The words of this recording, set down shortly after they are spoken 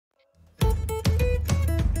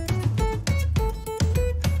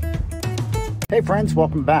Hey friends,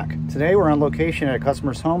 welcome back. Today we're on location at a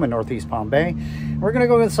customer's home in Northeast Palm Bay. We're going to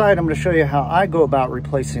go inside. I'm going to show you how I go about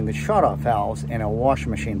replacing the shut-off valves in a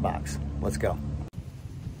washing machine box. Let's go.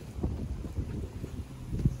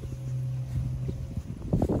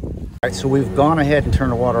 Alright, so we've gone ahead and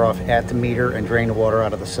turned the water off at the meter and drained the water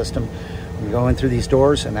out of the system. We go in through these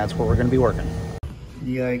doors and that's where we're going to be working.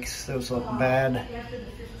 Yikes, those look bad.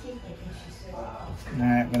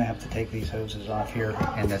 Alright, I'm going to have to take these hoses off here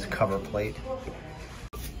and this cover plate.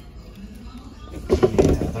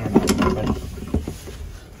 Yeah, they're not moving.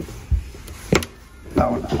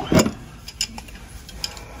 Oh no.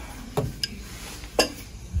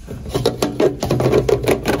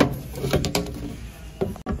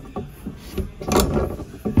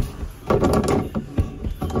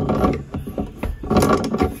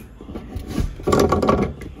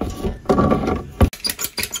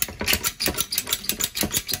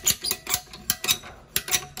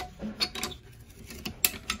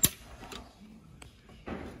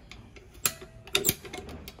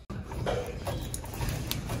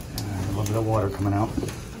 A little bit of water coming out.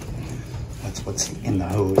 That's what's in the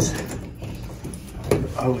hose. The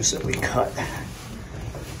hose that we cut.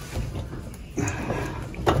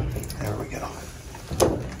 There we go.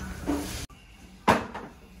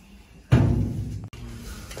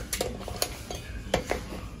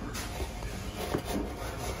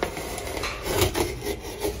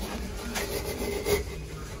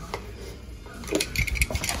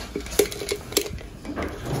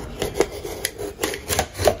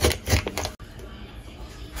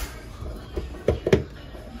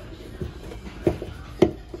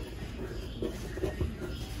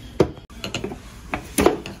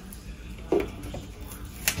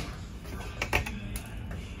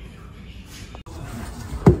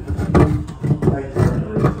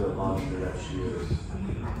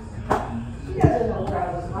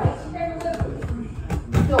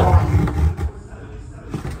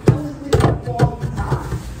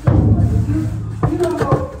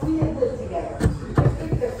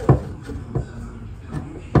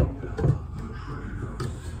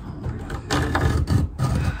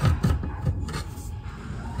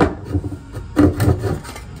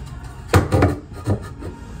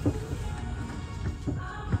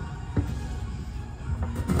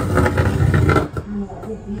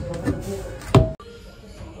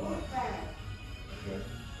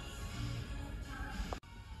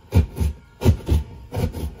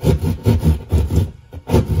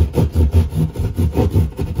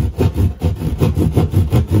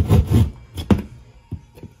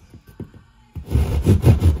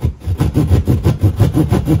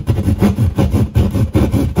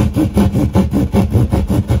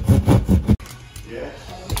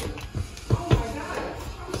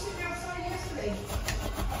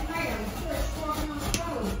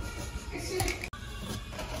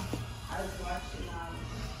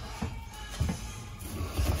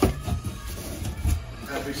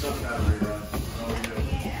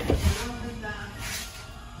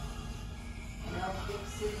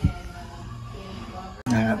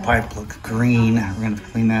 That pipe looks green. We're going to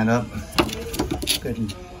clean that up. Go ahead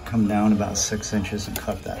and come down about 6 inches and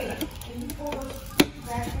cut that.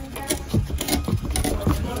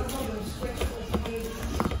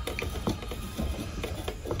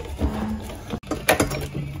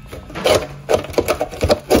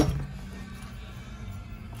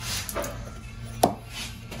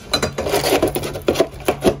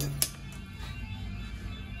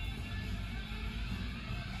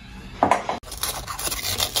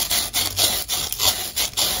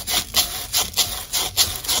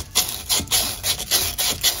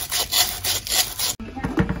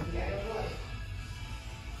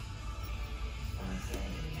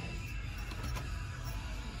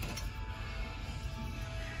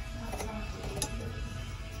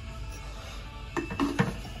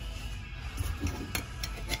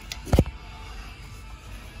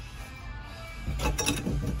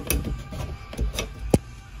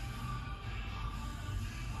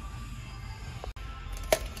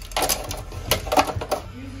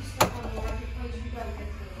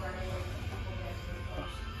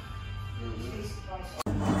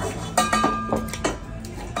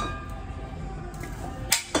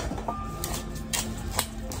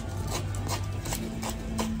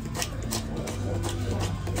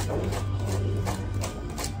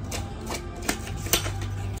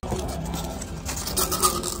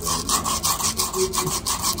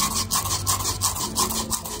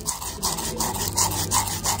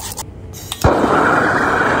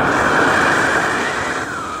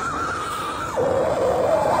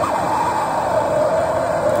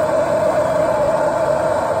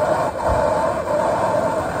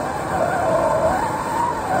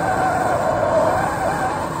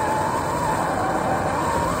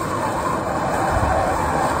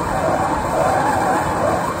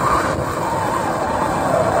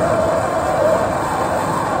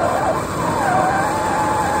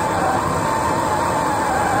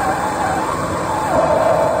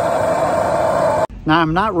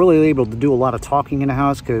 I'm not really able to do a lot of talking in the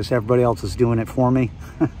house because everybody else is doing it for me.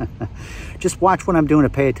 Just watch what I'm doing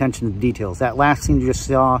and pay attention to the details. That last thing you just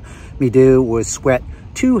saw me do was sweat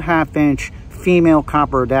 2 1/2-inch female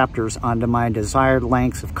copper adapters onto my desired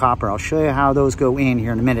lengths of copper. I'll show you how those go in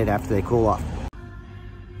here in a minute after they cool off.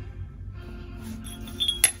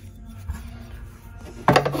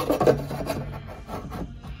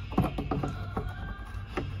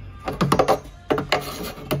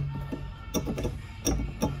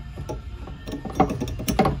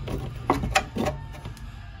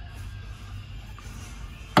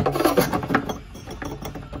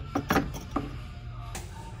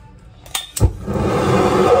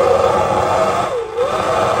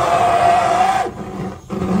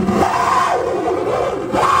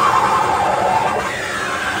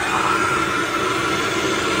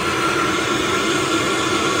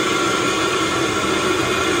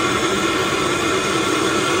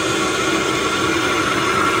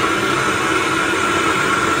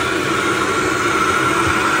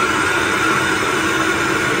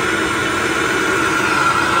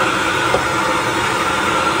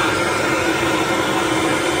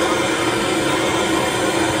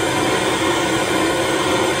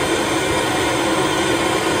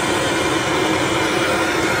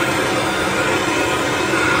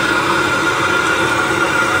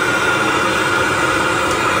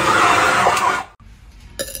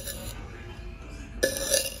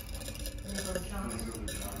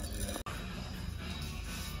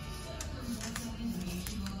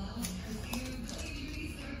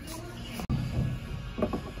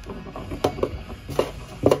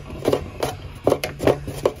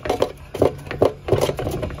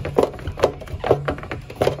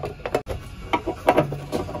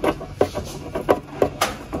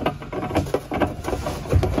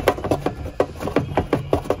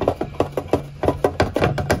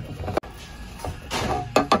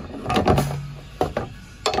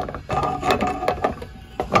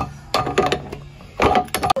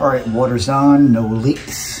 All right, water's on, no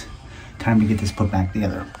leaks. Time to get this put back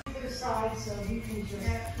together.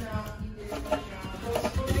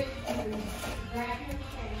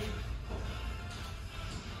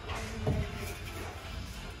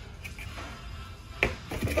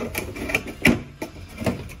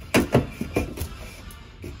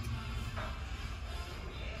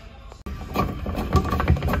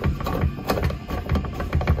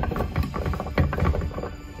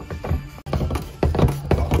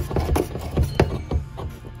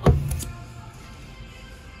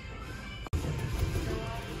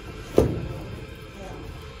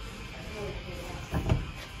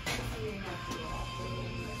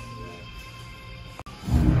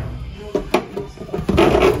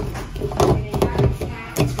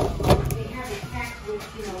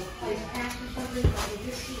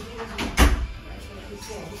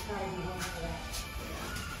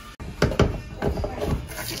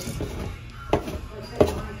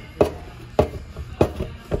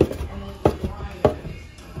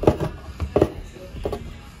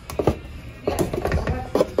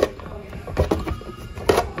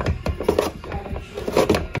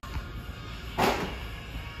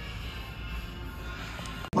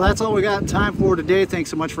 Well, that's all we got time for today. Thanks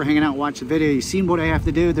so much for hanging out and watching the video. You've seen what I have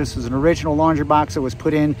to do. This is an original laundry box that was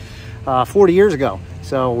put in 40 years ago.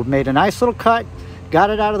 So we made a nice little cut, got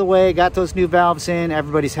it out of the way, got those new valves in.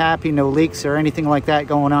 Everybody's happy, no leaks or anything like that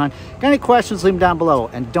going on. Got any questions, leave them down below.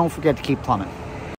 And don't forget to keep plumbing.